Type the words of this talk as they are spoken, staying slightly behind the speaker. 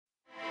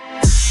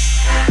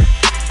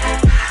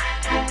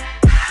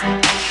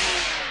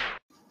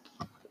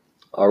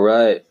All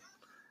right.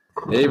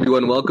 Hey,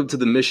 everyone. Welcome to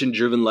the Mission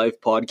Driven Life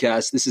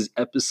podcast. This is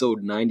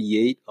episode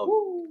 98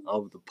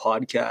 of the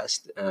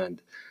podcast. And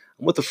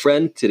I'm with a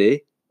friend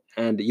today.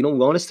 And,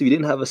 honestly, we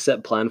didn't have a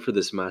set plan for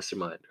this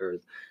mastermind or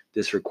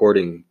this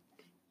recording.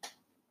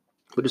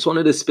 We just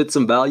wanted to spit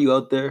some value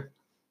out there.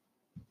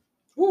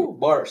 Woo,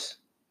 bars.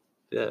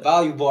 Yeah.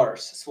 Value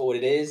bars. That's what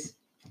it is.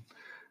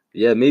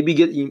 Yeah, maybe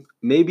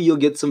you'll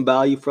get some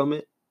value from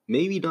it.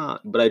 Maybe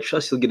not. But I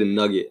trust you'll get a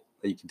nugget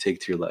that you can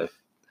take to your life.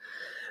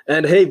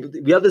 And hey,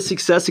 we have the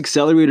Success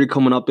Accelerator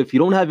coming up. If you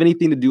don't have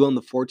anything to do on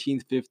the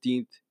 14th,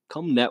 15th,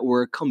 come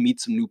network, come meet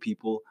some new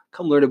people,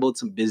 come learn about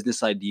some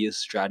business ideas,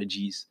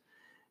 strategies.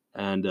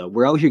 And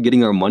we're out here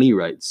getting our money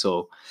right.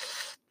 So,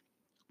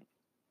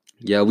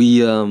 yeah,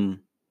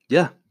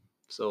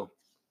 So,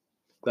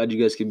 glad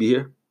you guys could be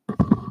here.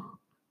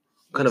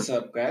 What's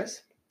up,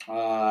 guys?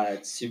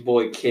 It's your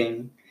boy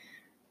King.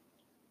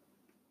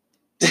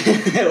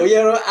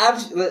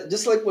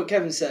 Just like what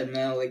Kevin said,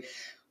 man. Like,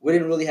 we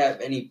didn't really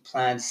have any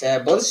plans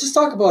set, but let's just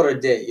talk about our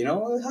day.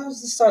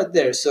 How's the start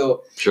there?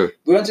 So, Sure.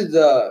 We went to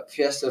the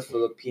Fiesta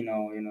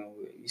Filipino.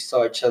 We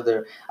saw each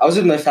other. I was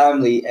with my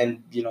family,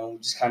 and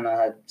just kind of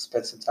had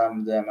spent some time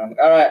with them. I'm like,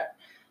 all right,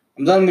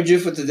 I'm done with you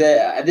for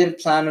today. I didn't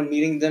plan on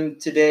meeting them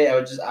today.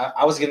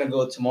 I was gonna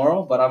go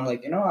tomorrow, but I'm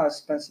like, I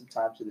spent some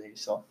time today,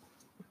 so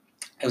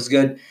it was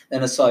good.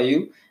 Then I saw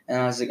you,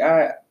 and I was like, all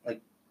right, like.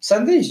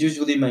 Sunday is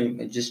usually my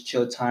just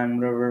chill time,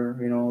 whatever,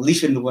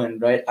 leaf in the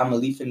wind, right? I'm a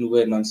leaf in the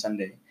wind on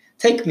Sunday.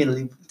 Take me,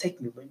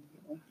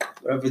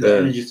 wherever the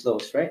energy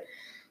flows, right?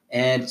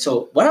 And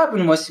so what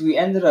happened was we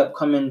ended up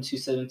coming to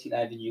 17th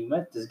Avenue,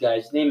 met this guy.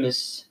 His name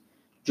is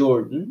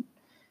Jordan.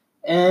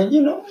 And,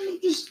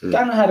 just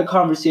kind of had a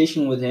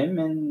conversation with him,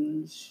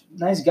 and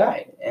nice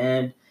guy.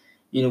 And,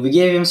 we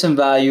gave him some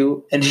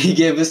value, and he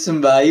gave us some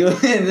value,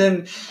 and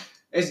then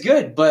it's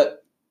good. But,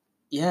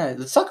 yeah,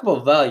 let's talk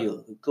about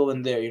value. Go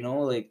in there,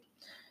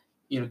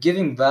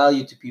 giving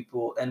value to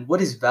people. And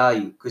what is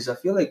value? Because I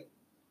feel like,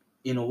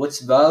 what's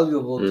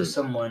valuable to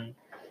someone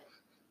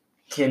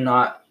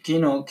cannot,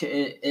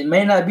 it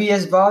may not be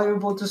as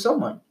valuable to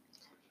someone.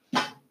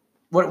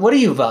 What do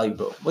you value,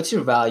 bro? What's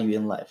your value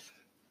in life?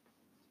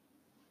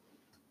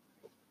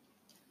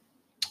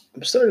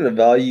 I'm starting to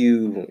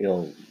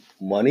value,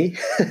 money.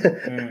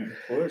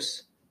 Of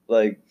course.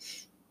 Like,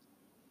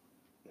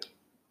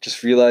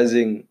 just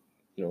realizing,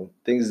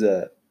 things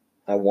that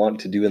I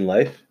want to do in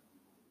life.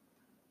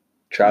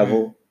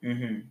 Travel,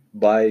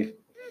 buy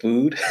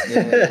food,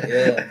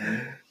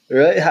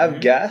 right?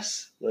 Have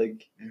gas,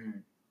 like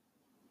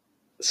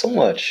so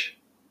much.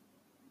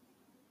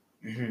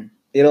 And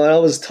I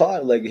was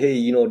taught, like,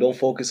 hey, don't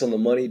focus on the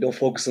money,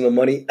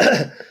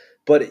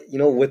 but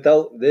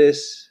without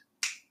this,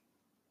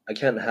 I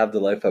can't have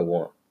the life I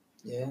want.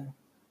 Yeah.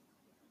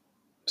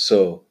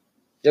 So,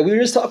 yeah, we were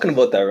just talking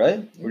about that, right?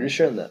 Yeah. We're just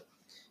sharing that.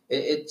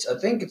 I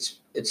think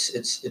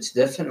it's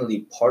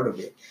definitely part of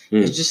it.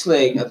 It's just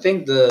like I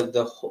think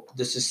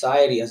the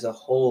society as a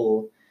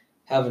whole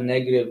have a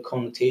negative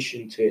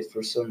connotation to it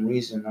for some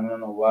reason. I don't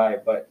know why,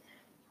 but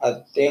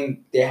I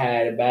think they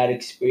had a bad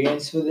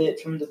experience with it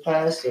from the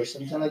past or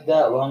something like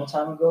that a long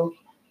time ago.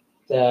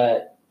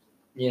 That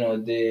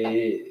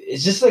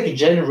it's just like a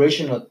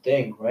generational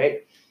thing,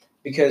 right?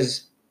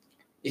 Because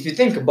if you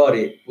think about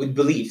it with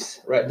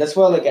beliefs, right? That's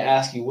why I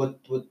ask you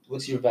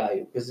what's your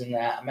value? Because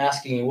I'm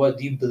asking you, what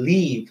do you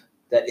believe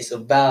that is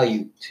of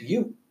value to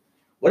you?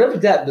 Whatever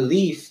that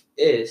belief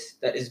is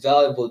that is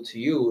valuable to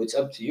you, it's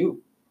up to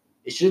you.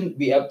 It shouldn't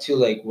be up to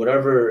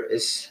whatever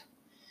is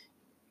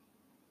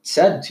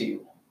said to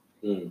you.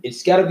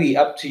 It's got to be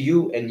up to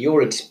you and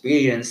your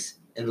experience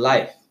in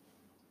life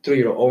through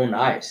your own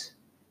eyes,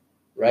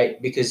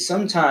 right? Because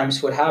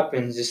sometimes what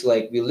happens is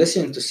we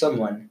listen to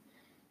someone.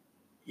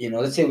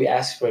 Let's say we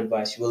ask for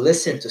advice. We'll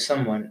listen to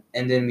someone,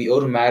 and then we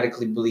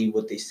automatically believe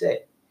what they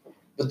say.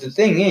 But the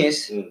thing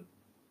is,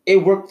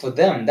 it worked for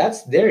them.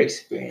 That's their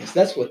experience.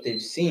 That's what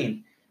they've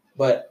seen.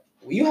 But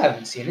you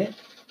haven't seen it,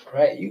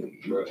 right? You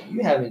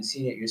haven't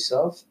seen it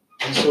yourself.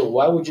 And so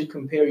why would you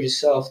compare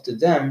yourself to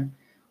them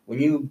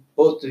when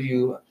both of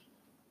you,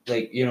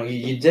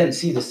 you didn't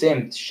see the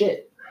same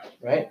shit,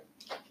 right?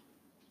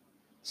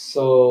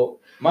 So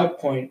my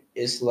point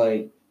is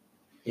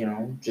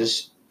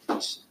just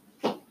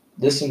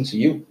listen to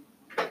you.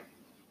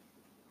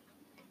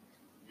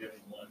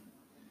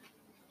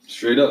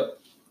 Straight up.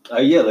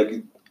 Yeah,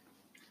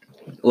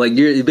 like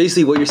you're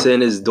basically what you're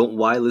saying is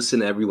why listen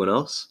to everyone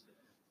else?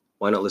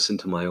 Why not listen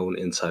to my own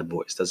inside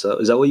voice? Is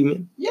that what you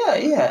mean? Yeah.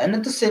 And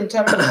at the same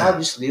time,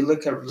 obviously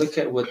look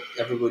at what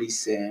everybody's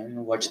saying,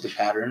 watch the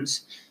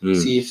patterns,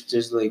 see if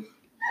there's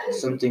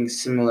something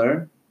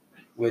similar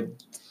with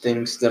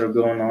things that are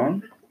going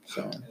on.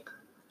 So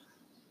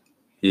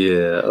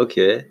yeah,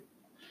 okay.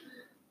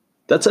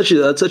 That's such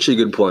a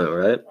good point,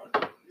 right?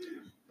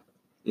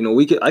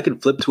 I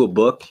could flip to a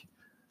book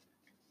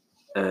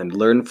and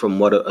learn from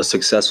what a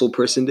successful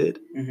person did.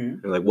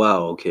 And like,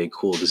 wow, okay,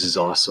 cool, this is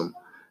awesome.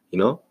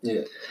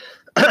 Yeah.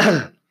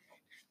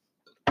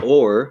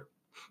 Or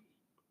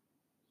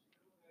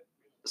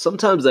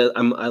sometimes I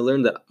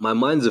learned that my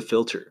mind's a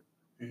filter.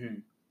 Mm-hmm.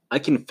 I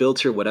can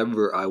filter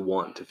whatever I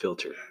want to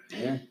filter.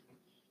 Yeah.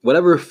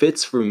 Whatever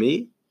fits for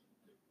me,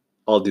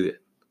 I'll do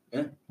it.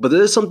 Yeah. But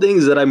there's some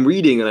things that I'm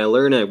reading and I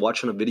learn and I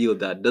watch on a video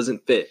that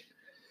doesn't fit.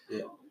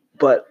 Yeah.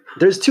 But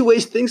there's two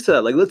ways things to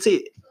that. Like, let's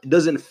say it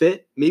doesn't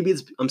fit. Maybe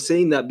I'm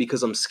saying that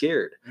because I'm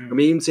scared. Or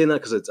maybe I'm saying that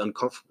because it's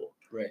uncomfortable.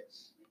 Right.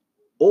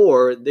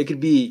 Or there could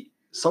be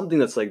something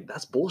that's like,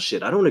 that's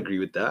bullshit. I don't agree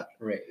with that.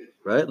 Right.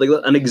 Right? Like,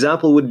 an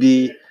example would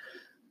be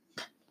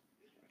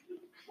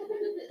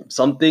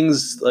some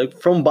things like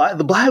from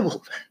the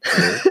Bible.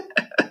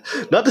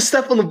 Not to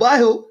step on the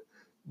Bible,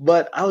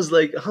 but I was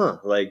like,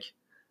 like,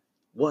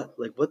 what?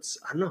 Like, what's,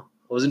 I don't know.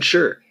 I wasn't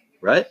sure.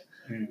 Right?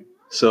 Mm.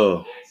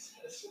 So,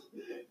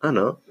 I don't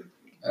know.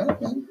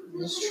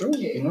 It's true,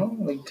 you know,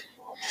 like.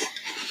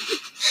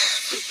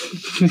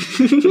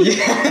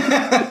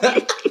 Yeah.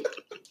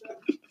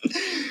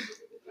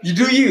 You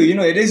do you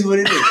know, it is what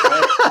it is,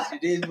 right?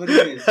 It is what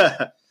it is.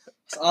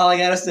 That's all I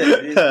gotta say.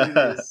 It is what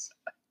it is.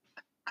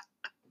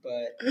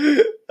 But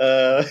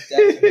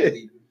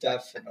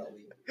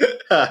definitely.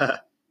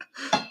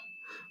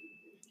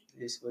 It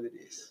is what it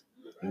is.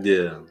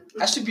 Yeah.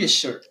 That should be a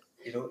shirt,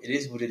 you know, it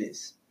is what it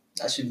is.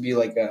 That should be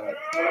like a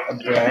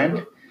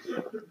brand.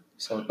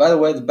 So, by the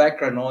way, the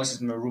background noise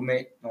is my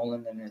roommate,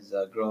 Nolan, and his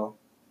girl,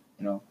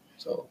 you know,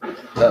 so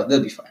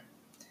they'll be fine.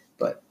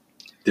 But,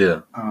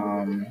 yeah,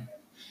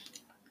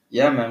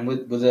 yeah, man,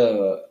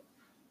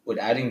 with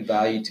adding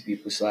value to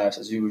people's lives,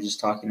 as we were just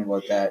talking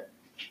about that,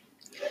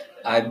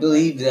 I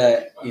believe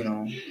that, you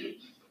know,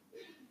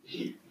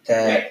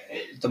 that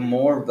the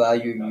more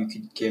value you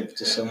could give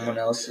to someone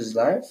else's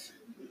life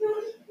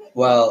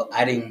while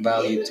adding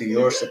value to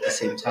yours at the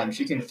same time, if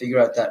you can figure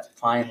out that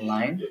fine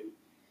line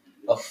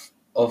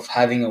of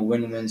having a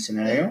win-win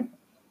scenario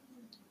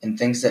in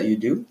things that you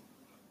do,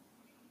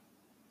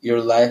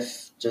 your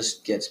life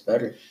just gets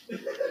better.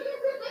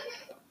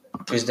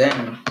 Because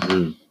then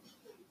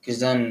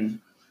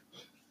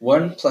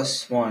 1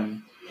 +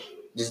 1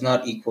 does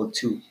not equal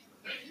 2.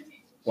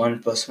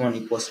 1 +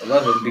 1 =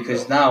 11.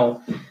 Because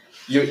now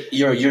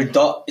your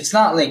dog. It's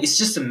not like it's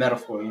just a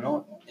metaphor, you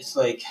know. It's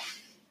like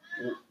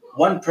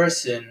one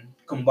person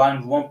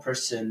combined with one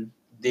person,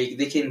 they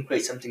can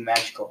create something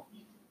magical.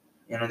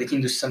 You know, they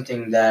can do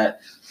something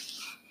that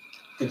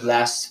could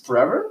last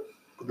forever,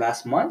 could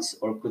last months,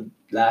 or could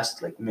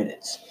last like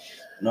minutes.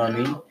 You know what I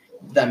mean?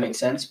 If that makes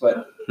sense.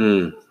 But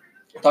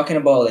talking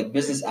about like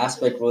business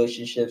aspect,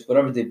 relationships,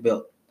 whatever they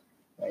built,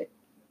 right,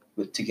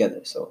 with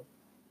together. So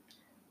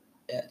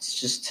yeah, it's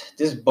just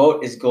this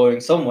boat is going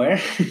somewhere.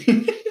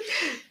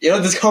 You know,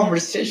 this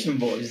conversation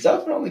boat is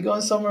definitely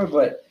going somewhere,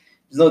 but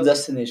there's no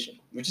destination,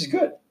 which is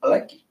good. I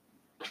like it.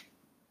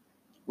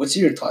 What's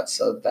your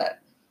thoughts of that?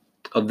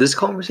 Of this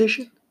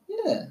conversation?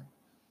 Yeah.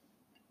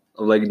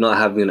 Of like not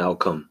having an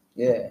outcome.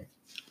 Yeah.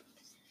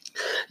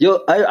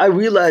 Yo, I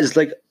realized,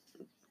 like,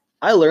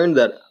 I learned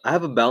that I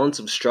have a balance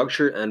of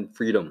structure and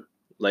freedom,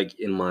 like,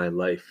 in my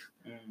life.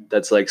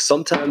 That's like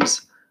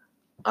sometimes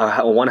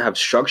I want to have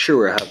structure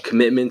where I have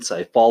commitments.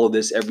 I follow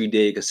this every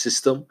day, like a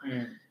system.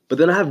 But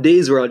then I have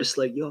days where I'm just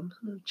like, yo, I'm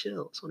just gonna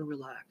chill. I just want to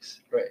relax.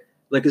 Right.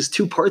 Like, there's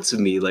two parts of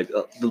me, like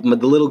the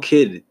little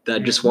kid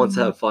that just wants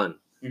to have fun.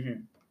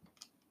 Mm-hmm.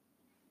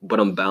 But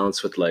I'm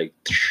balanced with like,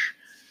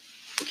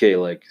 okay,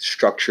 like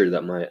structure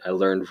that I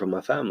learned from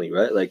my family,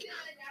 right? Like,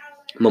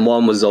 my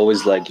mom was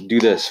always like, do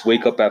this,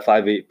 wake up at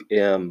 5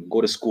 a.m., go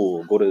to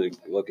school, go to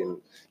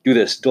fucking do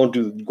this, go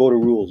to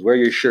rules, wear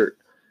your shirt,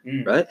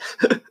 right?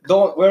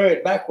 Don't wear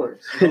it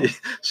backwards. You know?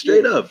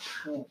 Straight up.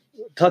 Yeah.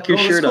 Tuck your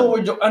shirt on. on.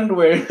 With your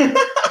underwear.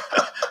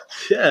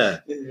 Yeah.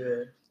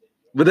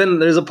 But then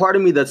there's a part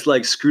of me that's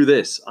like, screw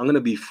this. I'm going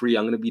to be free.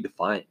 I'm going to be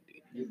defiant.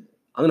 Dude.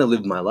 I'm going to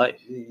live my life,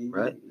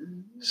 right?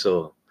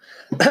 So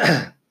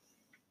that's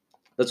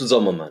what's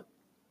on my mind.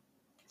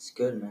 It's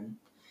good, man.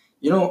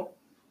 You know,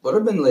 what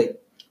I've been like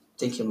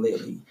thinking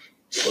lately,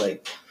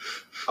 like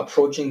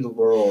approaching the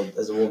world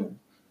as a woman.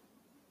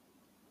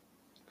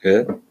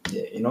 Okay.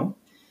 Yeah, you know?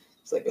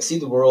 It's like I see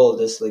the world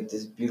as like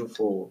this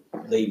beautiful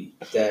lady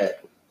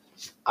that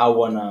I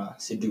wanna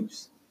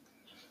seduce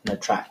and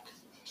attract.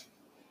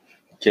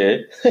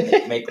 Okay.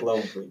 Make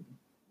love with.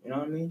 You know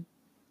what I mean?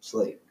 It's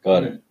like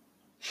got it.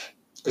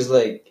 Because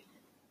like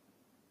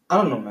I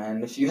don't know,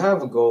 man. If you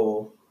have a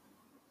goal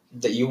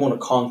that you want to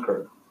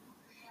conquer,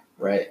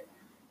 right?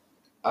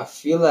 I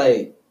feel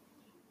like,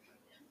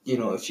 you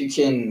know, if you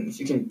can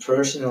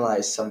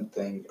personalize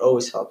something, it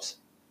always helps.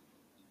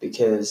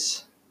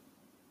 Because,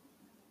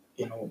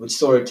 you know, with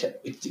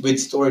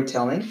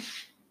storytelling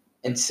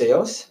and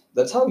sales,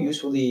 that's how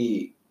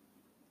usually,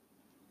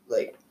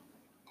 like,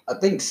 I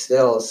think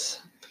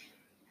sales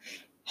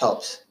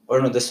helps.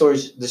 Or no, the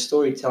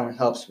storytelling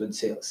helps with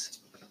sales.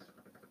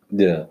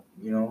 Yeah.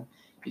 You know,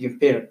 you can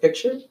paint a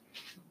picture, you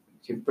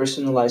can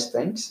personalize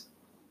things.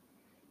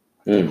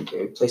 I think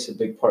it plays a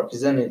big part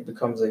because then it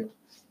becomes like,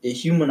 it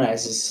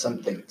humanizes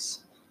some things.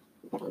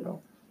 You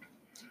know,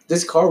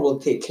 this car will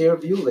take care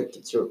of you like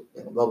it's your,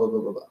 you know, blah blah blah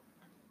blah blah.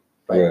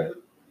 Right.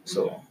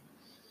 So.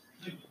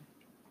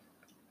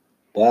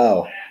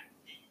 Wow.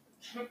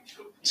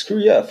 Screw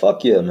yeah,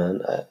 fuck yeah,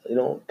 man.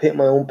 Paint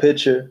my own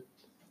picture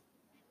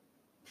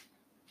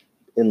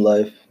in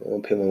life. I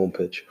want to paint my own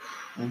picture.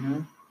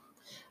 Mm-hmm.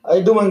 How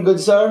you doing, good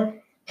sir?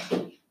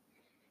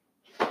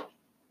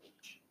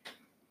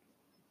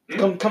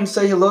 Come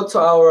say hello to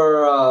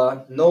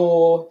our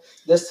No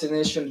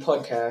Destination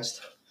podcast.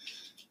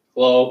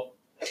 Hello.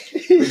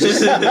 I'm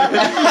just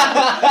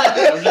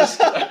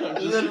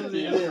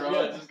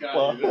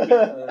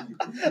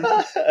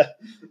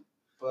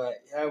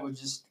But yeah, we're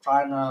just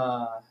trying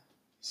to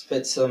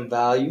spit some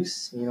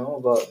values,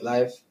 about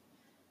life,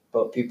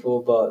 about people,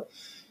 about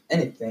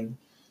anything.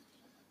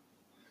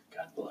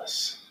 God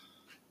bless.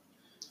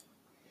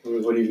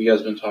 What have you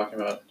guys been talking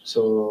about?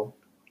 So,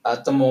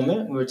 at the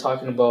moment, we were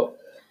talking about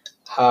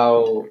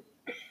how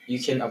you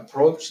can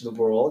approach the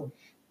world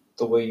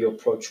the way you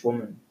approach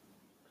women.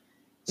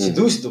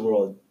 Seduce the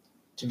world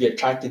to be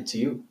attracted to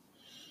you.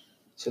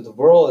 So the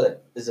world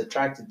is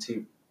attracted to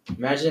you.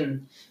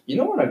 Imagine,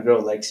 when a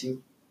girl likes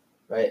you,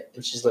 right?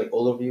 And she's like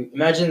all over you.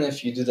 Imagine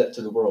if you do that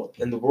to the world,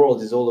 and the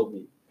world is all over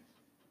you.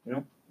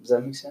 Does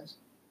that make sense?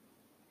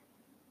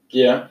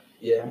 Yeah.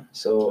 Yeah.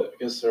 So I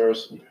guess there are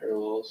some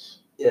parallels.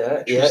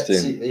 Yeah. Interesting.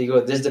 See, there you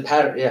go. There's the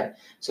pattern. Yeah.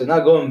 So now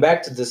going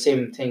back to the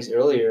same things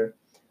earlier,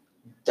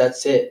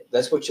 that's it.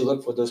 That's what you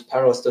look for. Those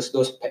parallels.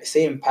 Those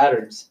same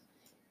patterns,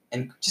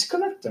 and just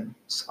connect them.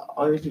 That's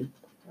all you do.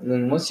 And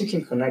then once you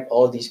can connect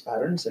all these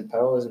patterns and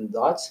parallels and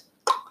dots,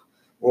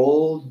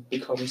 world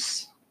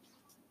becomes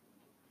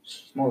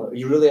smaller.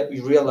 You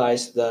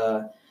realize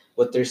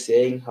what they're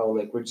saying, how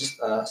like we're just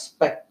a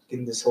speck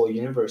in this whole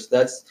universe.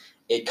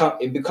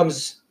 It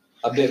becomes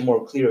a bit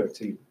more clearer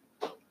to you.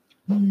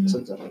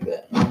 Something like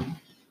that.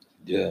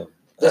 Yeah.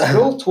 This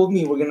girl told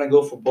me we're gonna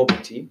go for bubble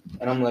tea,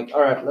 and I'm like,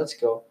 all right, let's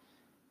go.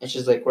 And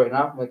she's like, right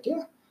now? I'm like,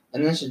 yeah.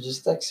 And then she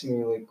just texts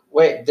me like,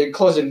 wait, they're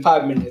closing in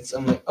 5 minutes.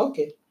 I'm like,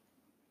 okay.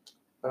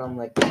 But I'm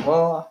like,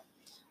 well,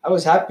 I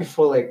was happy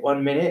for like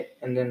 1 minute,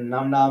 and then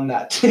now I'm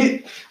not.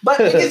 But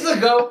it gets to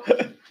go.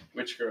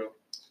 Which girl?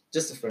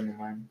 Just a friend of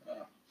mine.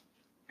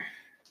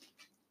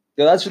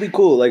 Yeah, that's really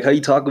cool. Like how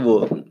you talk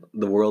about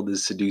the world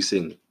is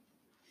seducing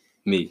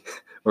me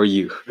or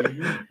you,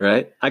 Mm-hmm.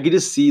 right? I could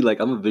just see, like,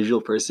 I'm a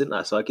visual person,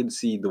 so I can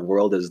see the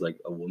world as like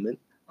a woman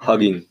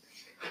hugging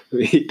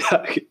me.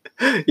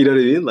 You know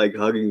what I mean? Like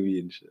hugging me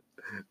and shit.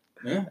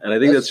 Yeah. And I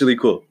think that's really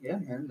cool. Yeah,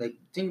 man. Like,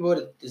 think about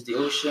it as the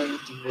ocean.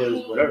 Think about it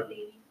as whatever.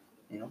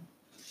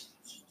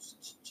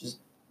 Just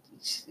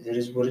it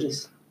is what it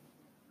is.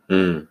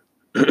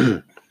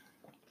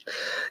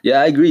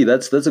 Yeah, I agree.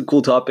 That's a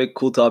cool topic.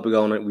 Cool topic.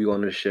 We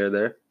want to share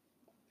there.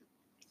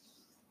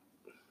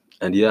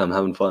 And yeah, I'm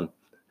having fun.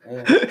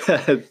 Yeah.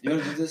 You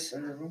want to do this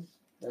in the room?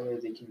 That way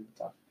they can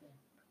talk.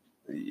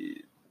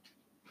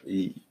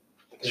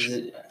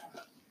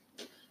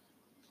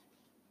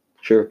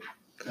 Sure.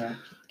 Yeah.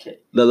 Okay.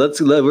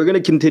 We're gonna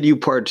continue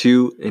part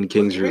 2 in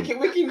King's room.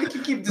 We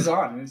can keep this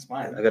on. It's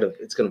fine.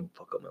 It's gonna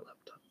fuck up my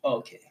laptop. Oh,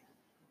 okay.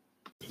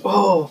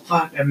 Oh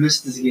fuck! I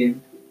missed this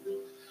game.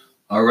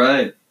 All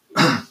right.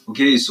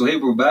 Okay, so hey,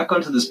 we're back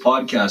onto this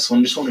podcast. So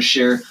I just want to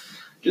share.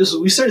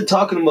 We started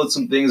talking about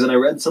some things, and I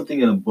read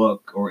something in a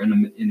book or in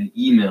an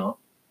email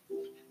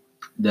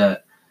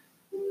that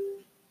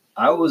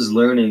I was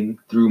learning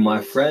through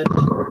my friend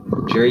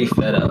Jerry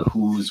Feta,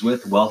 who's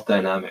with Wealth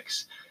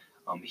Dynamics.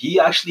 He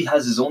actually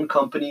has his own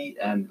company,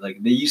 and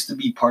like they used to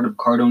be part of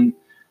Cardone,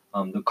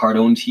 the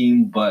Cardone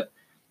team, but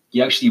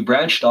he actually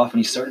branched off and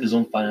he started his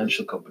own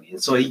financial company.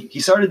 And so he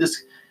started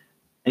this,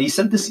 and he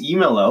sent this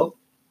email out.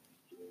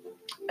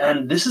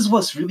 And this is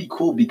what's really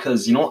cool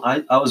because,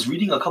 I was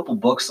reading a couple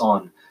books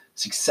on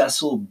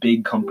successful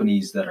big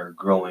companies that are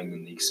growing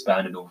and they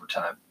expanded over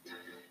time.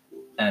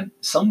 And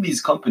some of these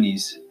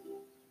companies,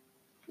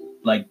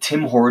 like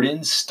Tim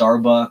Hortons,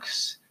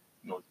 Starbucks,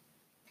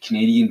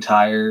 Canadian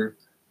Tire,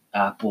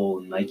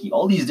 Apple, Nike,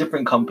 all these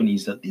different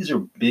companies, these are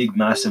big,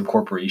 massive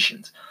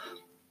corporations.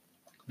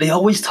 They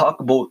always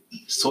talk about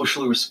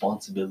social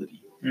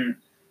responsibility. I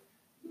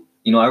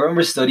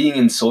remember studying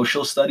in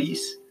social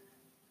studies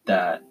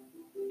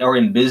or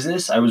in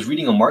business, I was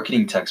reading a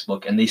marketing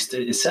textbook and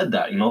it said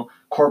that,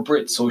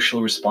 corporate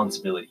social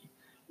responsibility.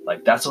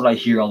 Like that's what I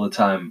hear all the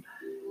time.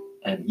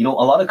 And, a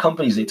lot of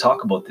companies, they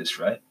talk about this,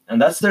 right?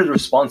 And that's their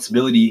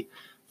responsibility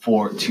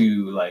to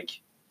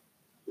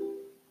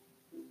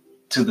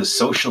the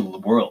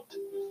social world.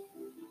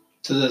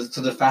 To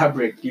the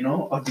fabric,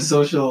 of the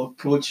social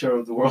culture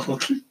of the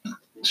world.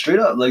 Straight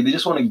up, like they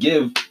just want to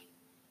give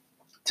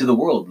to the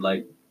world.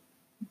 Like,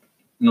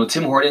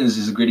 Tim Hortons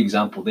is a great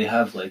example. They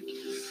have like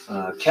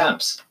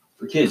camps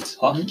for kids,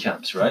 hockey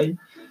camps, right?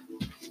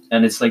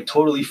 And it's like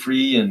totally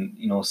free, and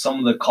some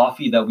of the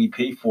coffee that we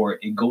pay for,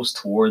 it goes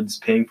towards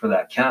paying for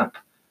that camp.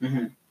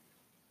 And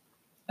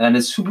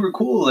it's super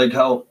cool, like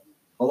how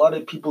a lot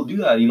of people do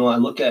that. I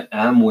look at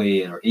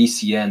Amway or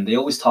ACN, they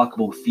always talk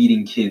about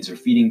feeding kids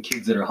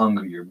that are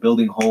hungry or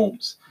building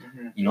homes.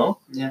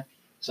 Yeah.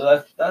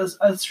 So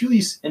that's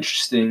really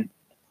interesting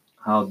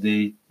how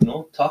they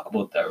talk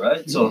about that,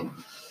 right? So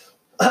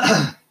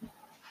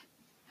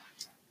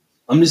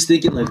I'm just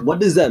thinking, like, what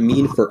does that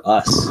mean for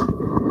us?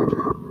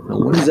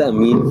 what does that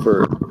mean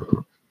for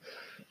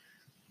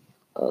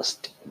us?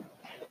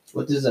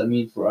 What does that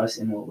mean for us?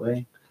 In what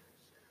way?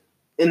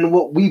 In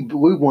what we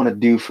want to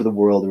do for the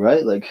world,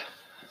 right? Like,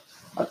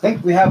 I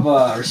think we have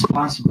a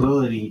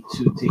responsibility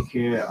to take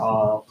care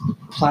of the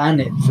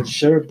planet for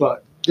sure,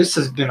 but this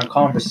has been a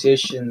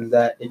conversation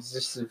that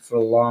existed for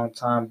a long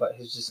time, but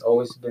has just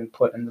always been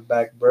put in the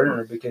back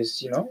burner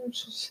because,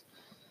 it's just,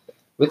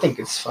 we think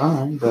it's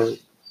fine, but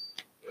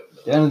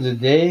at the end of the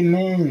day,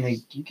 man,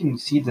 like, you can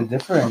see the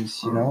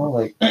difference,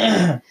 like,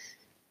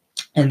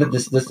 and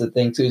this the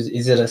thing too,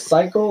 is it a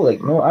cycle?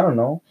 Like, no, I don't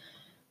know.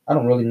 I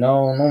don't really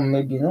know. No,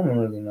 maybe no one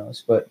really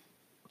knows, but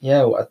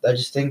yeah, I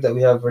just think that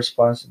we have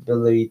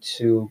responsibility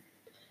to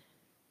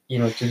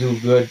to do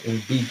good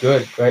and be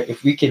good, right?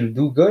 If we can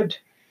do good,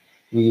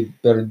 we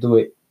better do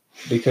it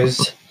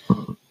because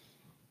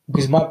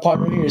my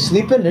partner here is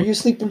sleeping. Are you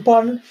sleeping,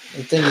 partner?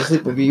 I think you're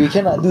sleeping. We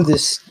cannot do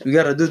this. We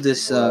gotta do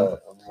this. I'm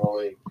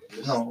awake.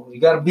 No, we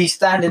gotta be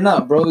standing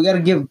up, bro. We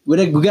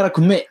gotta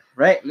commit,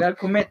 right? We gotta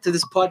commit to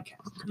this podcast.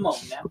 Come on,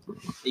 man.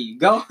 There you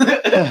go.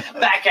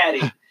 Back at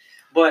it.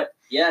 But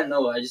yeah,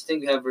 no, I just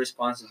think we have a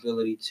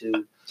responsibility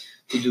to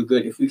do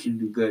good if we can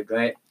do good,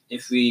 right?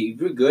 If we're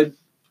good,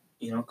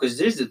 because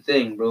there's the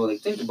thing, bro. Like,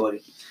 think about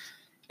it.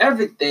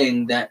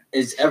 Everything that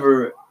is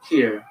ever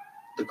here,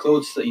 the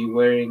clothes that you're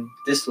wearing,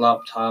 this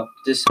laptop,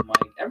 this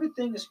mic,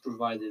 everything is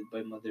provided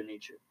by Mother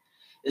Nature.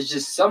 It's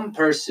just some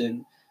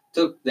person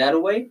took that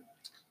away,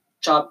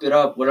 chopped it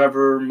up,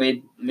 whatever,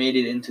 made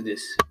it into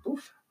this.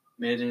 Poof,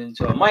 made it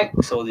into a mic,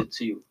 sold it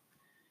to you.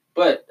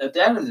 But at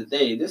the end of the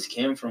day, this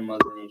came from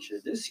Mother Nature.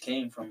 This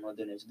came from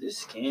Mother Nature.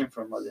 This came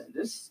from Mother Nature.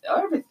 This,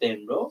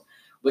 everything, bro.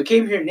 We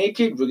came here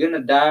naked. We're gonna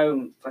die.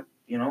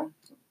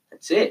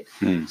 That's it.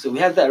 So we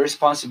have that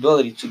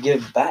responsibility to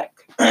give back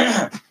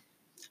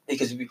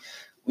because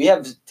we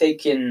have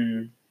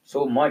taken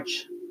so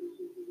much,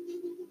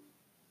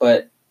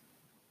 but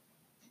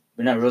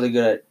we're not really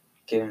good at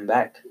giving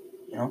back.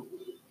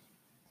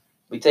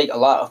 We take a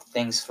lot of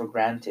things for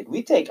granted.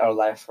 We take our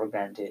life for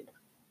granted.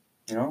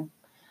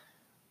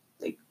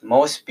 Like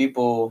most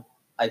people,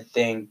 I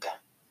think,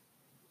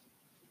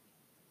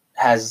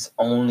 has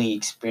only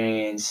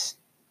experienced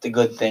the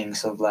good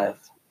things of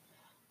life.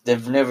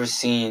 They've never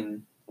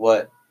seen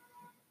what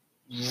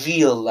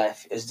real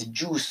life is, the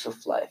juice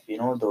of life,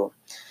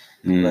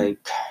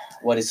 like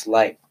what it's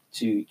like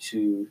to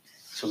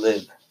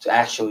live, to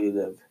actually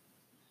live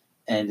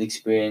and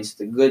experience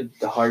the good,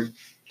 the hard,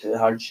 the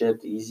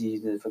hardship, the easy,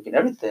 the fucking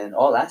everything,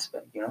 all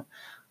aspect,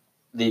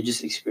 They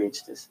just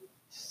experienced this.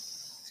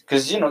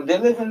 Because, they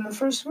live in the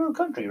first world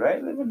country,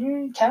 right? Living here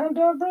in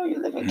Canada, bro.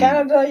 You live in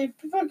Canada,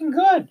 you're fucking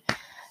good.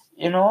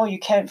 You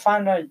can't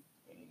find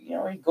you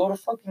go to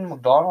fucking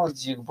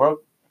McDonald's, you work,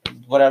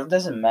 whatever,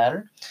 doesn't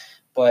matter.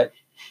 But,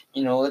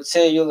 let's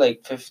say you're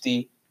like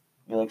 50,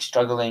 you're like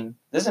struggling.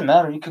 Doesn't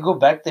matter. You could go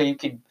back there, you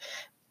could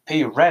pay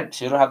your rent,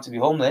 so you don't have to be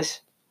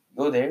homeless.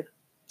 Go there.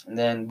 And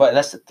then, but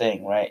that's the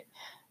thing, right?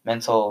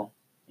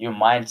 Your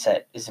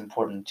mindset is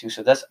important too.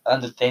 So that's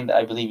another thing that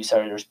I believe is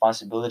our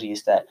responsibility,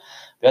 is that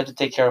we have to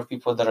take care of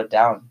people that are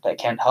down, that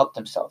can't help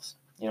themselves.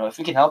 If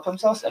we can help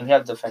themselves and we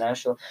have the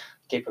financial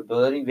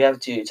capability, we have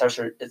to.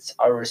 It's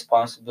our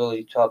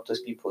responsibility to help those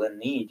people in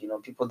need.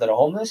 People that are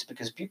homeless,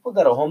 because people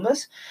that are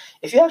homeless,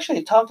 if you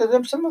actually talk to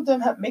them, some of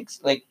them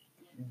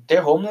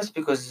they're homeless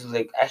because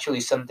like actually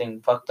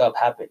something fucked up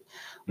happened.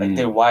 Like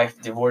their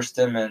wife divorced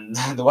them and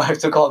the wife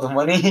took all the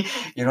money.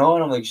 And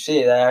I'm like,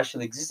 shit, that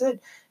actually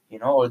existed.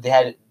 Or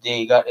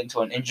they got into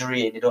an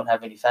injury and they don't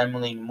have any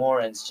family anymore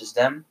and it's just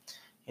them.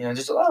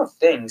 There's a lot of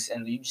things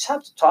and you just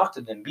have to talk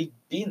to them, be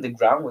in the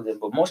ground with them.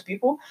 But most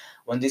people,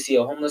 when they see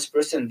a homeless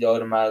person, they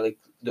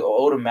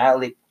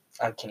automatically,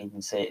 I can't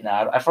even say it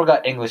now. I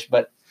forgot English,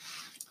 but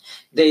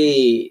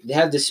they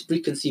have this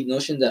preconceived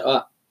notion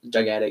that,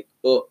 drug addict,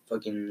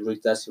 fucking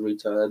that's a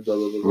retard, blah,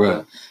 blah, blah, blah.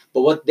 Right.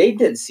 But what they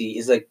didn't see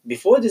is like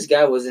before this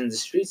guy was in the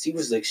streets, he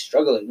was like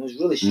struggling. He was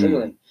really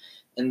struggling.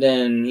 And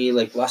then he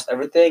like lost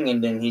everything,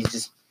 and then he's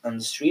just on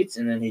the streets,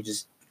 and then he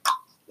just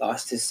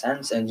lost his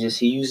sense, and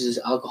he uses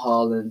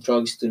alcohol and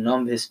drugs to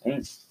numb his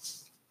pain.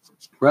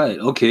 Right.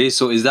 Okay.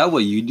 So is that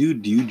what you do?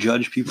 Do you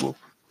judge people?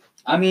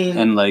 I mean,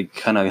 and like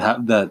kind of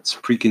have that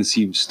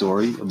preconceived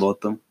story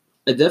about them?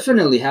 I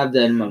definitely have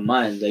that in my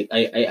mind. Like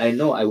I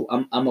know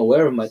I'm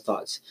aware of my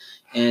thoughts,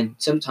 and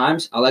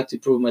sometimes I like to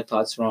prove my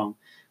thoughts wrong.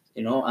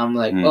 I'm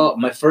like,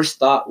 my first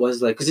thought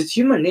was like, because it's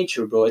human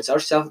nature, bro. It's our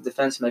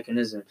self-defense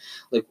mechanism.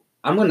 Like,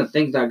 I'm going to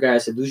think that guy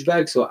is a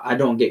douchebag so I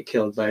don't get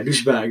killed by a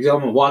douchebag. So I'm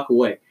going to walk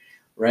away,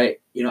 right?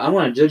 I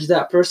want to judge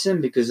that person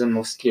because I'm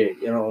most scared,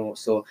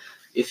 So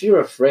if you're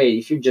afraid,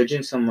 if you're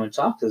judging someone,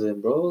 talk to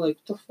them, bro. Like,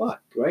 what the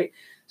fuck, right?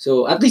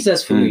 So at least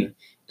that's for me.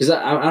 Because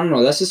I don't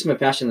know. That's just my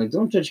passion. Like,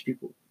 don't judge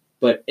people.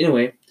 But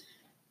anyway,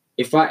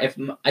 if I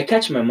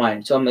catch my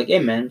mind, so I'm like, hey,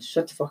 man,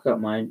 shut the fuck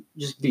up, man.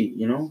 Just be,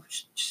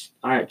 just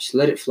all right, just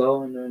let it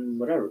flow and then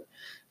whatever.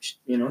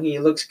 He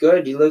looks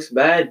good. He looks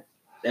bad.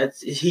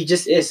 He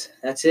just is.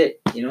 That's it.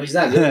 He's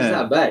not good. He's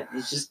not bad.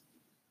 It's just,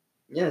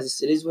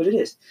 it is what it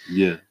is.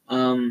 Yeah.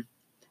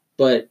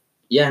 But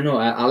Yeah, no,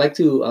 I like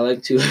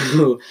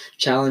to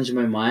challenge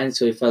my mind.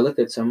 So if I look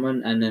at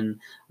someone and then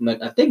I'm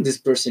like, I think this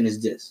person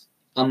is this,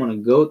 I'm gonna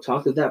go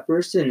talk to that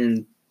person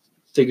and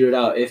figure it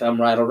out if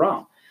I'm right or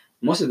wrong.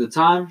 Most of the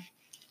time,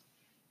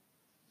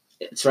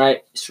 it's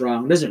right, it's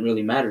wrong. It doesn't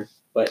really matter.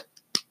 But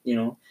you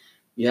know,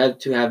 you have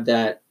to have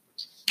that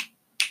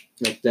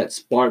like that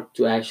spark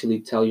to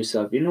actually tell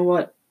yourself, you know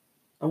what,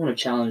 I want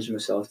to challenge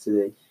myself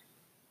today.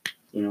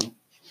 You know,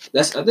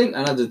 that's I think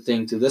another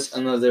thing too. That's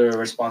another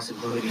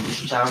responsibility,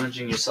 is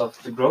challenging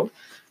yourself to grow.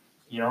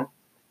 You know,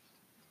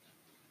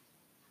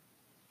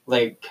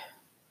 like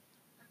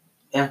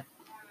yeah,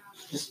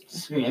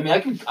 just me. I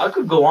mean, I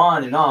could go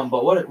on and on,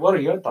 but what are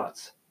your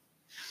thoughts?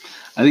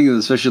 I think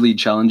especially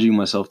challenging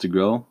myself to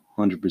grow,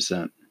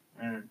 100%.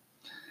 Mm.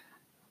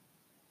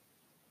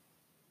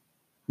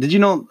 Did you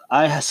know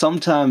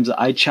sometimes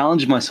I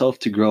challenge myself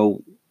to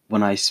grow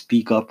when I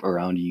speak up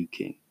around you,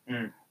 King.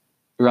 Mm.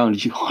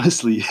 Around you,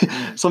 honestly.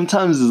 Mm.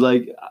 Sometimes it's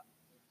like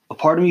a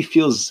part of me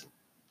feels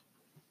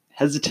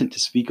hesitant to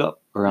speak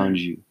up around Mm.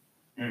 you.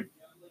 Mm.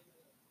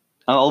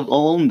 I'll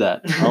own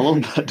that. I'll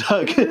own that,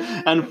 Doug.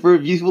 And for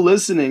people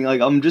listening,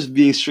 like I'm just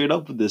being straight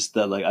up with this,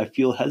 that like I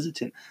feel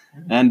hesitant.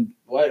 And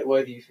Why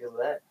do you feel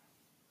that?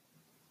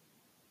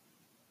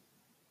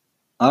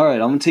 all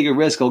right, I'm gonna take a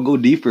risk. I'll go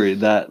deeper.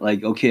 That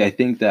like, okay, I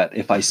think that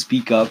if I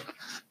speak up,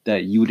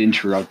 that you would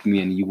interrupt me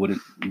and you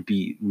wouldn't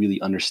be really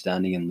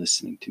understanding and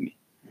listening to me.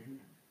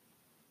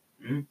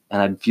 Mm.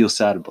 And I'd feel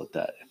sad about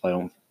that if I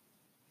don't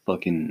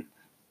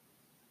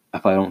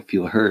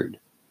feel heard.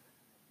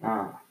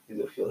 You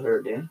don't feel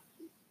hurt, eh?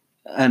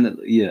 And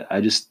yeah,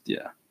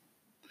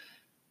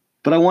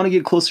 but I want to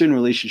get closer in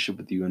relationship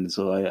with you, and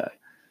so I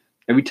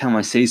every time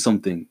I say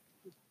something,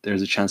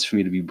 there's a chance for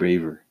me to be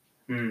braver,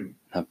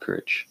 have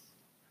courage.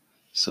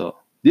 So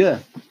yeah.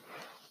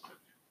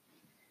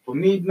 For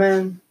me,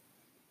 man,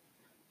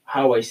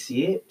 how I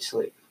see it, it's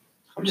like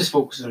I'm just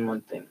focusing on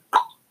one thing,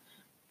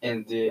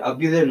 and I'll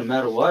be there no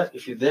matter what.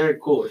 If you're there,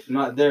 cool. If you're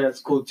not there,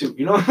 that's cool too.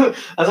 You know,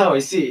 that's how I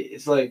see it.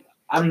 It's like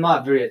I'm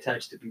not very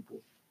attached to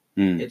people.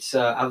 It's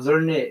I've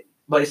learned it,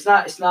 but it's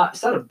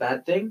not a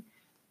bad thing.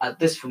 At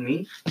this for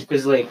me,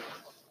 because like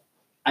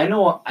I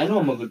know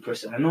I'm a good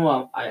person. I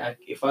know I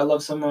if I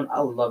love someone,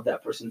 I'll love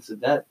that person to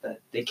that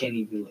they can't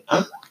even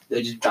like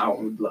they just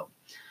down with love.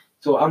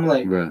 So I'm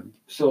like, Right.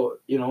 so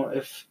you know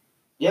if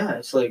yeah,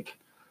 it's like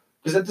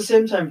because at the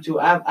same time too,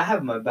 I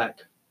have my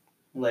back.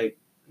 Like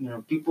you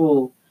know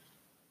people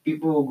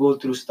go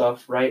through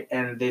stuff right,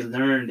 and they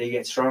learn, they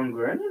get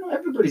stronger, and you know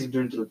everybody's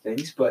been through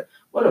things. But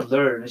what I've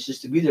learned is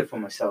just to be there for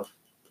myself.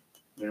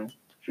 You know,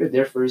 if you're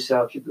there for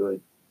yourself, you're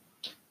good.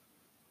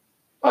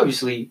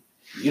 Obviously,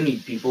 you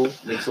need people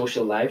like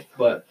social life,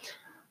 but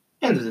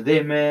end of the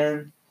day,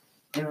 man,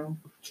 you know,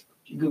 if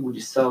you're good with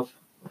yourself,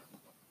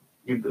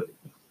 you're good.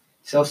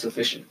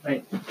 Self-sufficient,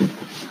 right?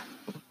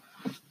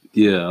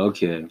 Yeah.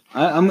 Okay.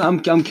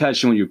 I'm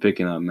catching what you're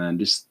picking up, man.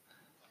 Just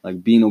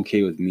like being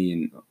okay with me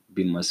and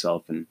being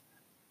myself, and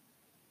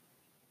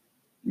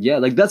yeah,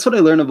 like that's what I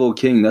learned about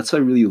King. That's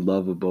what I really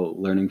love about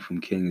learning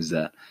from King is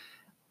that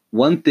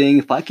one thing.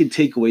 If I could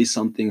take away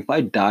something, if I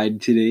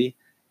died today,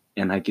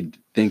 and I could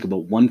think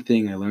about one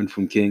thing I learned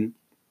from King,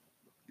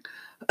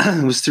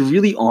 was to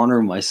really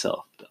honor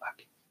myself,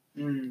 Doc.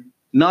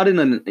 Not in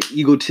an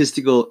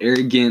egotistical,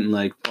 arrogant,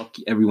 like fuck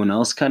everyone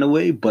else kind of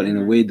way, but in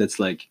a way that's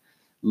like,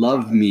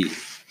 love me.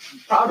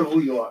 Proud of who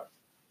you are.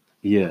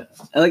 Yeah.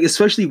 And like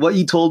especially what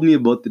you told me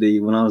about today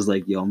when I was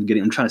like, yo, I'm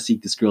trying to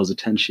seek this girl's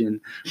attention.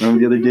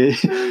 Remember the other day?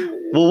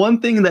 Well, one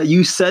thing that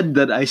you said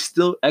that I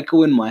still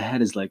echo in my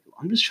head is like,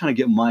 I'm just trying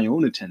to get my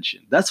own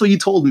attention. That's what you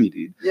told me,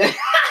 dude. Yeah.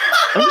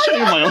 I'm just trying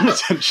to get my own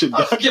attention.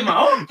 I'm get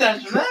my own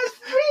attention, man.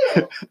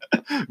 That's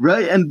real.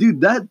 Right? And dude,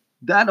 that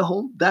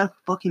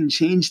fucking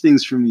changed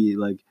things for me.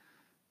 Like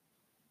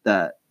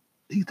that,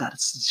 dude,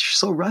 that's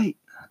so right.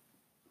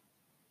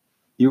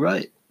 You're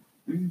right.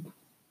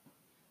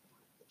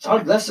 It's a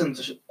hard lesson.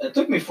 It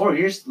took me 4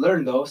 years to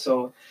learn, though,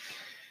 so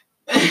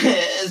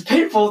it's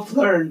painful to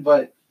learn,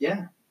 but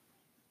yeah.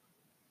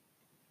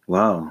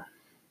 Wow.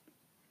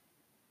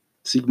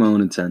 Seek my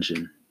own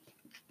attention.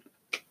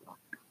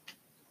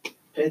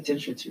 Pay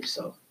attention to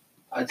yourself.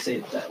 I'd say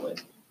it that way.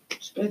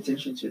 Just pay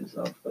attention to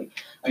yourself. Like,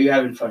 are you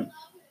having fun?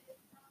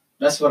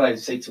 That's what I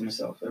say to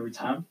myself every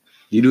time.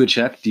 Do you do a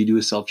check? Do you do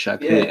a self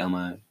check? Yeah. Hey, am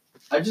I?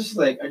 I just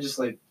like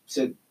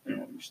said, you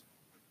know,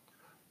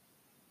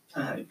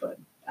 I'm having fun.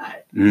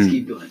 Alright, let's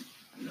keep going.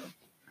 You know.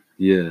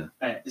 Yeah.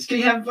 Alright, is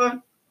King having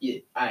fun? Yeah.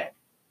 Alright.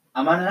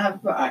 Am I not having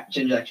fun? Alright,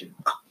 change action.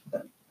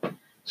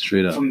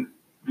 Straight up.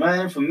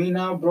 For me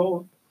now,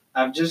 bro,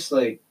 I've just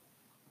like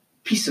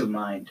peace of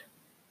mind.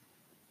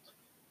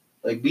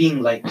 Like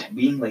being like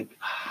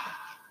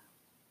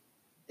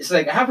it's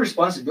like I have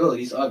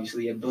responsibilities,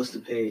 obviously, I have bills to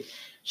pay,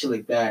 shit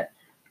like that.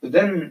 But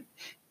then,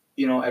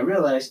 you know, I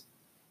realized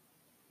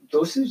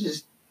those are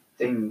just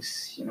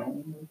things, you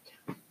know.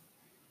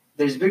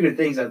 There's bigger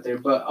things out there,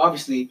 but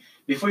obviously,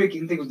 before you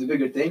can think of the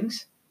bigger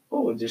things,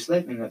 oh, there's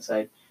lightning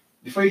outside.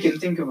 Before you can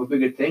think of the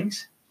bigger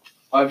things,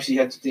 obviously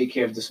you have to take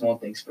care of the small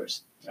things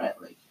first, right?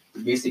 Like the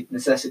the basic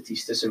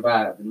necessities to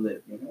survive and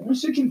live. You know,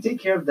 once you can take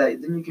care of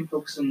that, then you can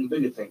focus on the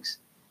bigger things.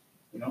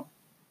 You know,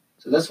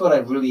 so that's what I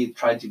really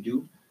tried to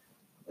do.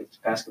 Like the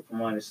past couple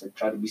months, like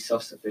try to be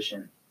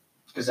self-sufficient,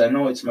 because I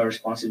know it's my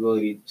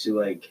responsibility to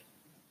like,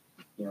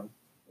 you know,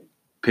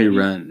 Pay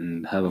rent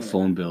and have a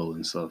phone bill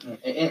and stuff.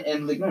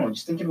 and like no,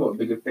 just thinking about a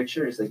bigger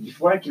picture. It's like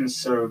before I can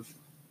serve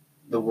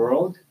the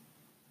world,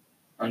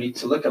 I need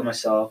to look at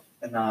myself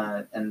and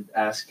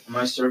ask, am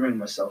I serving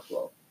myself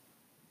well?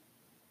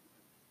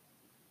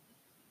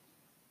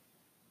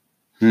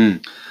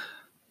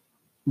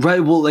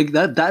 Right. Well, like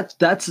that's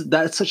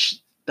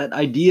such that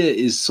idea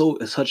is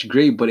such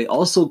great, but it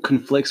also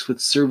conflicts with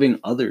serving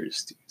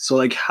others. Dude. So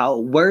like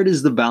where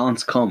does the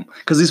balance come?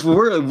 Because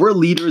we're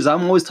leaders.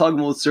 I'm always talking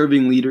about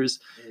serving leaders.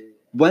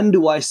 When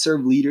do I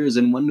serve leaders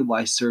and when do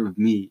I serve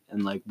me?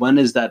 And like when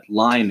is that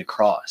line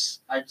across?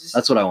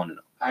 That's what I want to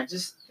know. I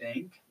just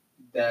think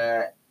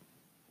that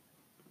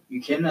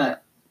you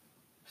cannot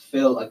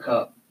fill a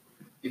cup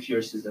if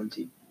yours is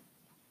empty.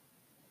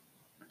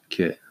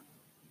 Okay.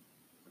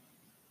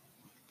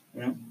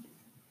 You know?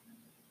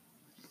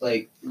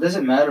 Like, it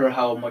doesn't matter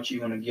how much you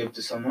want to give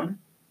to someone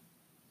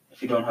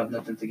if you don't have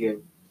nothing to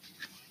give.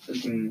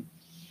 Something,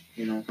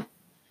 you know.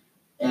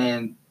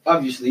 And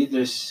obviously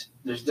there's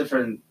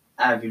different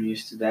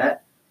avenues to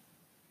that.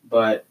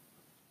 But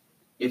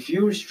if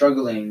you're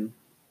struggling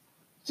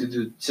to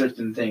do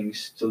certain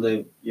things to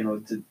live, you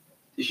know,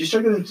 if you're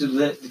struggling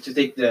to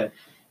take the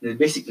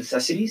basic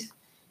necessities,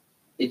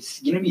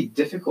 it's gonna be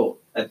difficult,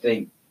 I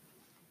think,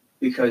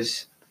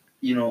 because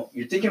you know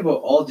you're thinking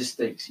about all these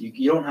things.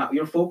 You don't have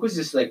your focus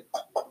is like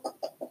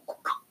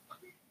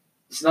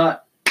it's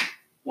not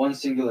one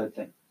singular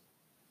thing.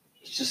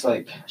 It's just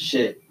like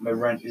shit. My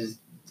rent is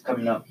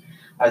coming up.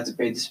 I have to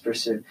pay this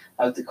person.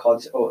 I have to call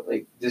this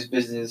like this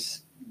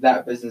business,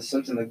 that business,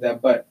 something like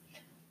that. But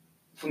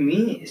for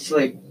me, it's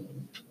like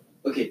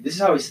okay, this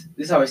is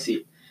how I see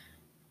it.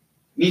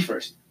 Me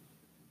first.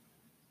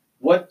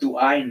 What do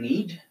I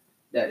need?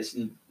 That is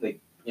like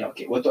you know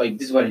okay.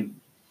 This is what I need,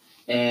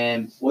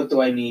 and what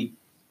do I need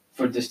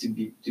for this to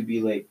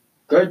be like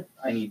good?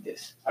 I need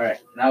this. All right,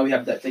 now we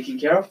have that taken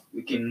care of.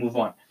 We can move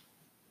on.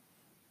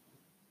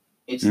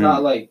 It's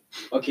not like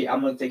okay,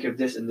 I'm gonna take care of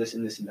this and this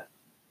and this and that.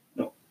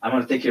 No, I'm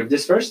gonna take care of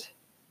this first.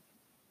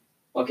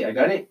 Okay, I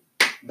got it.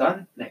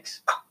 Done.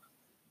 Next.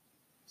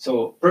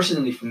 So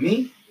personally, for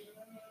me,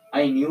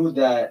 I knew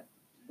that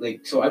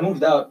like so I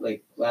moved out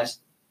like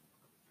last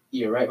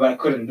year, right? But I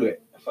couldn't do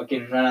it. I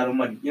fucking ran out of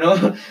money. You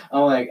know,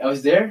 I'm like I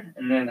was there,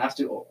 and then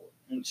after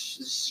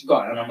it's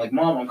gone, and I'm like,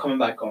 Mom, I'm coming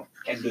back home.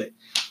 Can't do it.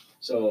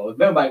 So I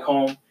went back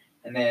home,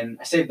 and then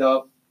I saved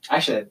up.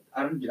 Actually,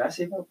 I don't. Did I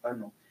save up? I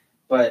don't know.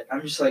 But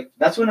I'm just like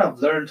that's when I've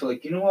learned to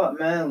like you know what,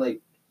 man,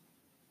 like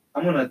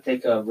I'm gonna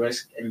take a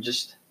risk and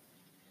just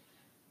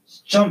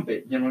jump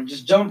it. You know,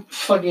 just jump.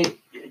 Fuck it.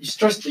 Just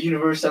trust the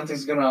universe.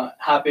 Something's gonna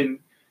happen,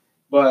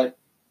 but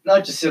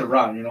not just sit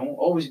around. You know,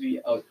 always be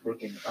out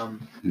working.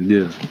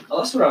 Yeah. I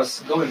lost where I was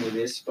going with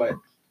this, but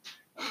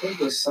I think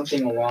it was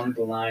something along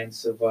the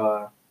lines of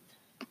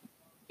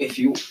if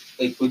you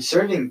like with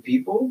serving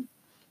people,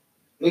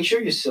 make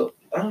sure you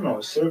I don't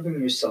know, serving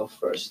yourself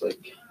first.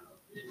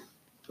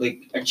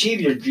 Like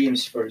achieve your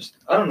dreams first.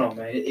 I don't know,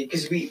 man,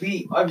 because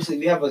we obviously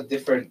we have a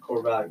different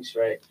core values,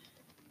 right?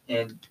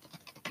 And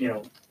you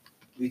know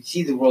we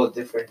see the world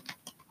different,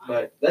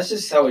 but that's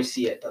just how I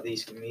see it. At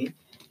least for me,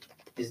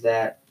 is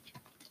that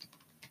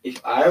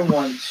if I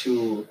want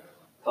to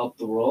help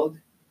the world,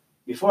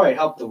 before I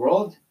help the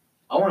world,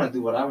 I want to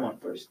do what I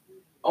want first.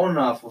 I want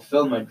to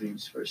fulfill my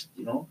dreams first.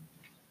 You know,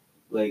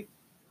 like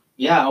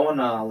yeah, I want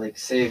to like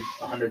save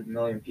 100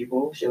 million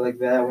people, shit like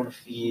that. I want to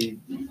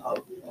feed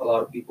a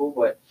lot of people,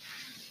 but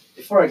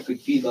before I could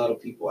feed a lot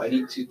of people, I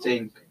need to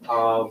think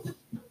of.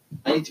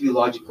 I need to be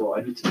logical.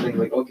 I need to think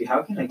like, okay,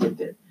 how can I get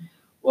there?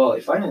 Well,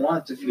 if I don't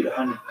want to feed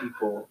 100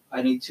 people,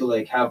 I need to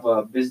like have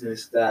a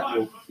business that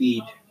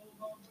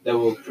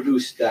will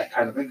produce that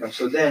kind of income.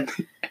 So then,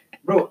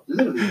 bro,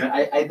 literally,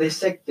 man, I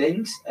dissect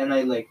things and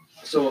I like.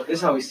 So this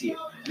is how I see it.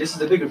 This is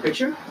the bigger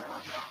picture.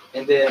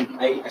 And then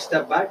I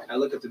step back, I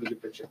look at the bigger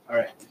picture. All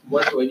right,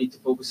 what do I need to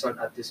focus on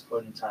at this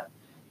point in time?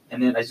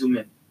 And then I zoom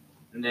in,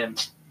 and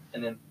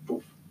then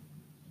poof.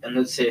 And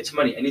let's say it's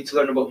money. I need to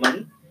learn about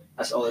money.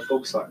 That's all I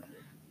focus on.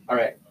 All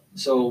right.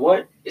 So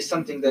what is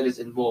something that is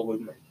involved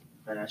with my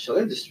financial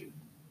industry?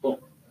 Boom.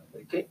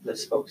 Okay,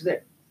 let's focus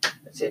there.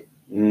 That's it.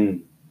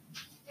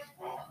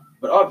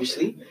 But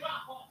obviously,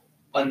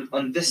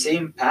 on this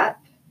same path,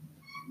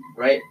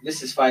 right?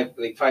 This is 5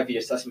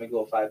 years. That's my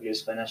goal. 5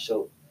 years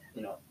financial,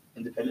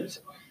 independence.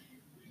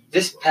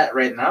 This path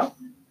right now,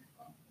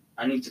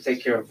 I need to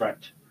take care of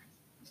rent,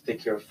 to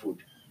take care of food,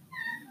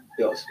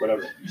 bills,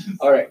 whatever.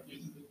 All right.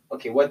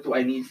 Okay, what do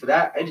I need for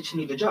that? I just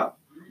need a job.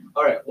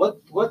 All right.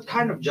 What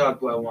kind of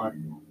job do I want,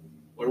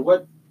 or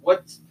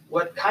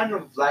what kind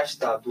of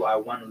lifestyle do I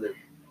want to live?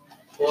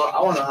 Well,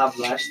 I want to have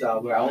a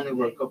lifestyle where I only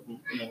work a couple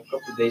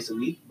days a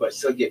week, but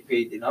still get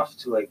paid enough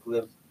to like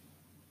live,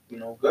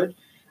 good.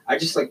 I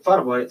just like thought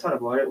about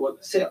it.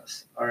 What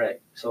sales? All right.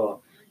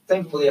 So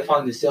thankfully, I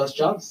found the sales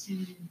job.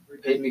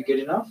 paid me good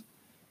enough,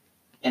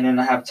 and then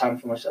I have time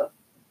for myself.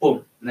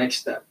 Boom. Next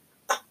step.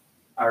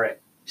 All right.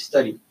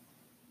 Study.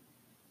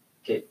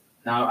 Okay.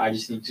 Now I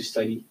just need to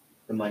study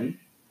the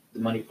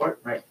money part,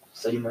 right?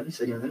 Study money.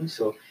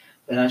 So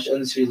financial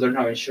industry, learn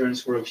how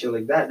insurance works, shit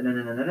like that.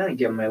 And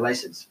get my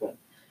license. Boom.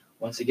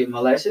 Once I get my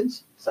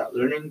license, start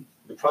learning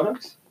the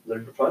products.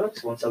 Learn the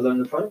products. Once I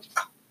learn the products,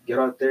 get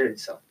out there and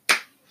sell.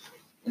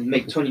 And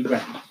make 20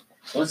 grand.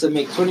 Once I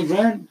make 20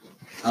 grand,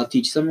 I'll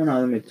teach someone how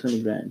to make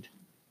 20 grand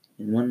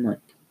in 1 month.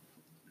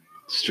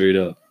 Straight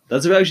up.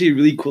 That's actually a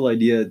really cool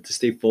idea to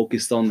stay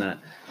focused on that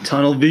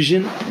tunnel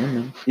vision.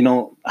 Mm-hmm. You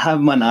know,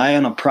 have my eye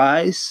on a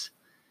prize,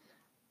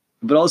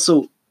 but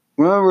also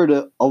remember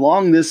to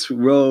along this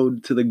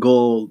road to the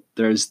goal,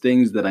 there's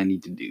things that I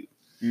need to do.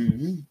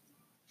 Mm-hmm.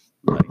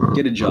 Like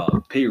get a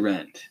job, pay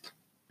rent,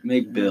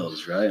 make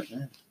bills, right?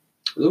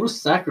 There were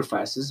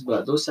sacrifices,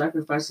 but those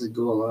sacrifices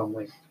go a long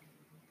way.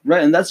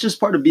 Right, and that's just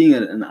part of being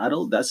an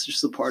adult. That's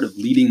just a part of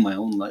leading my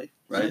own life,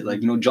 right? Mm-hmm.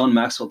 Like, you know, John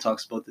Maxwell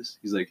talks about this.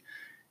 He's like,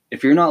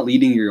 if you're not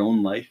leading your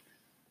own life,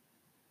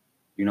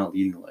 you're not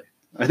leading a life.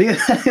 I think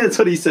that's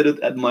what he said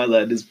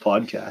at his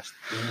podcast.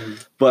 Mm-hmm.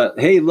 But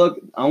hey, look,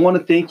 I want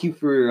to thank you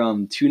for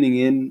tuning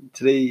in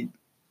today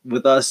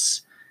with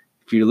us.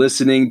 If you're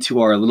listening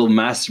to our little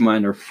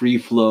mastermind or free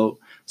flow,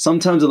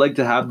 sometimes I like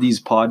to have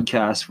these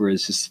podcasts where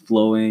it's just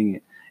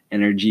flowing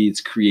energy.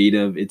 It's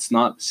creative. It's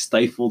not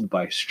stifled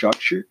by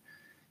structure,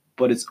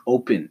 but it's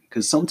open.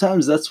 Because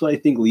sometimes that's what I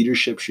think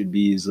leadership should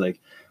be, is like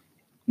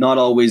not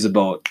always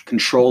about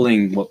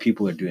controlling what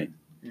people are doing,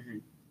 Mm-hmm.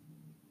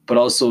 but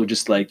also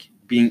just like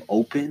being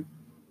open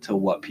to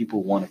what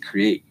people want to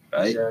create,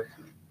 right?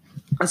 Exactly.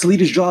 That's a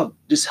leader's job.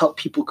 Just help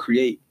people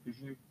create.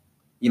 Mm-hmm.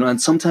 You know,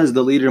 and sometimes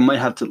the leader might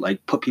have to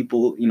like put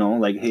people, you know,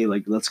 like, hey,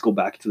 like let's go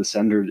back to the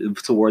center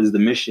towards the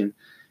mission,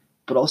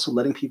 but also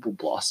letting people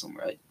blossom,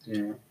 right?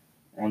 Yeah.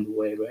 On the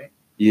way, right?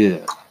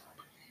 Yeah.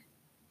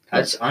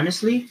 That's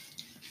honestly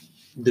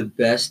the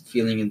best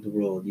feeling in the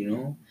world, you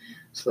know?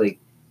 It's like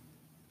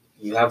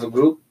you have a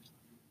group,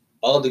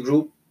 all the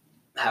group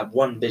have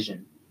one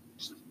vision.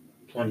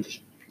 One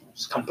vision.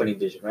 It's company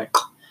vision, right?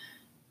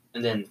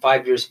 And then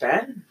 5 year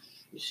span,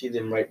 you see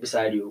them right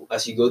beside you.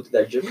 As you go to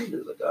that journey,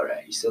 they're like, all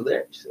right, you still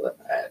there? You still there?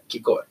 All right,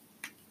 keep going.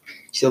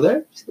 You still there?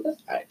 You still there?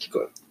 All right, keep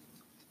going.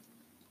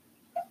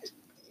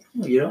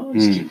 You know,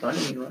 just keep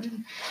running and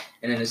running.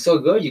 And then it's so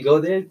good. You go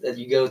there, that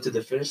you go to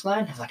the finish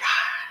line. It's like,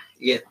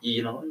 you get,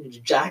 you know,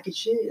 your jacket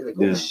shit. You're like,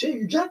 oh shit,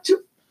 you're jacked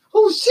too.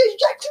 Oh shit,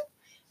 you're jacked too.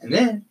 And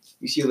then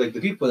you see like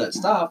the people that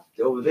stop,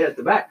 they're over there at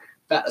the back,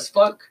 fat as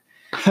fuck.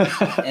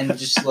 And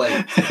just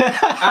like,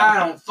 I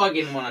don't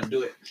fucking want to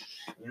do it,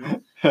 you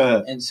know?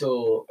 And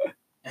so,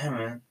 yeah,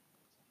 man,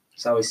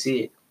 that's how I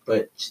see it.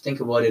 But just think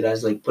about it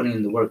as like putting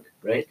in the work,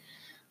 right?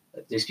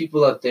 Like, there's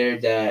people out there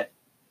that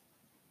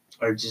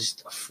are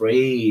just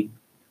afraid,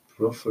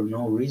 bro, for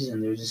no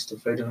reason. They're just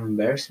afraid of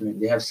embarrassment.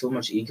 They have so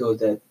much ego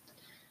that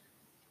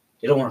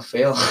they don't want to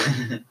fail.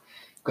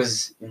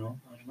 Because, you know,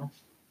 I don't know.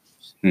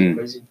 It's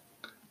crazy.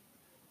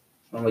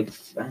 I'm like,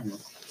 I don't know.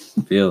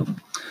 Feel.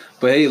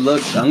 But hey,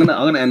 look, I'm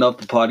gonna end up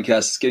the podcast.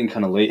 It's getting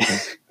kind of late.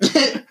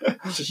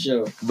 For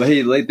sure. But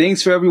hey, like,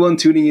 thanks for everyone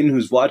tuning in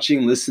who's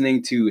watching,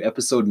 listening to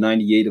episode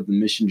 98 of the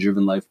Mission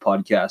Driven Life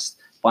podcast.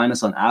 Find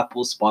us on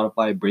Apple,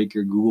 Spotify,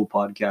 Breaker, Google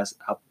Podcasts,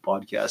 Apple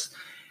Podcasts,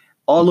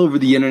 all over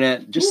the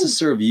internet, just to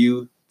serve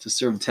you, to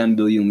serve 10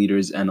 billion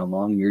leaders, and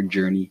along your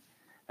journey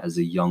as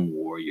a young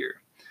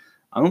warrior.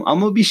 I'm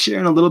gonna be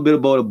sharing a little bit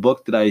about a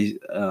book that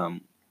I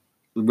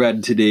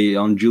read today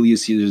on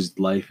Julius Caesar's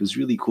life. It was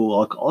really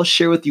cool. I'll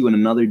share with you in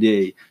another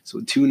day. So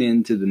tune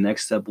in to the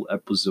next couple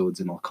episodes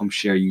and I'll come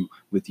share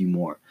with you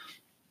more.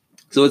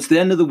 So it's the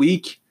end of the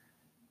week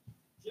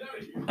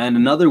and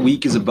another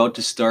week is about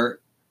to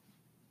start.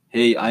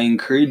 Hey, I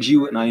encourage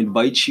you and I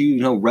invite you,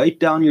 you know, write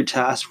down your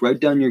tasks, write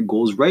down your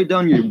goals, write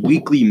down your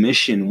weekly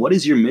mission. What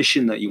is your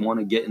mission that you want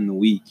to get in the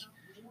week,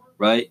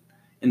 right?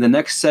 In the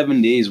next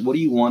 7 days, what do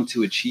you want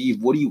to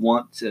achieve? What do you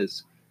want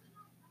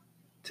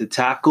to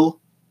tackle?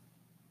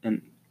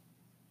 And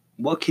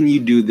what can you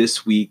do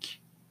this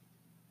week,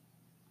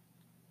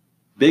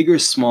 big or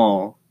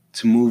small,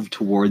 to move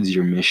towards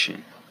your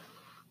mission?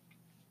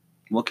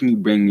 What can you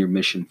bring your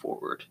mission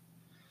forward?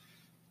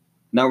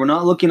 Now, we're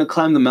not looking to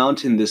climb the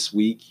mountain this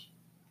week,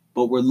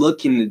 but we're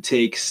looking to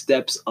take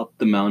steps up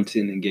the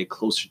mountain and get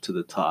closer to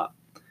the top.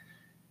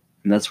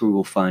 And that's where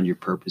we'll find your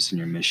purpose and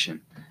your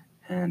mission.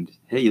 And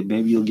hey,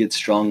 maybe you'll get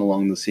strong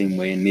along the same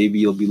way, and maybe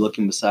you'll be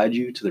looking beside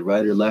you to the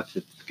right or left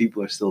if the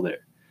people are still there.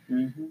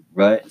 Mm-hmm.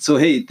 Right? So,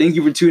 hey, thank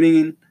you for tuning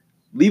in.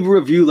 Leave a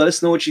review. Let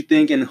us know what you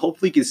think. And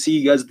hopefully we can see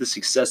you guys at the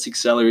Success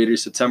Accelerator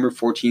September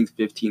 14th,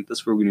 15th.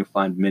 That's where we're going to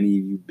find many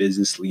of you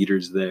business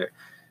leaders there.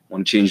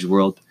 Want to change the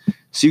world.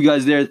 See you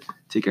guys there.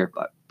 Take care.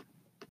 Bye.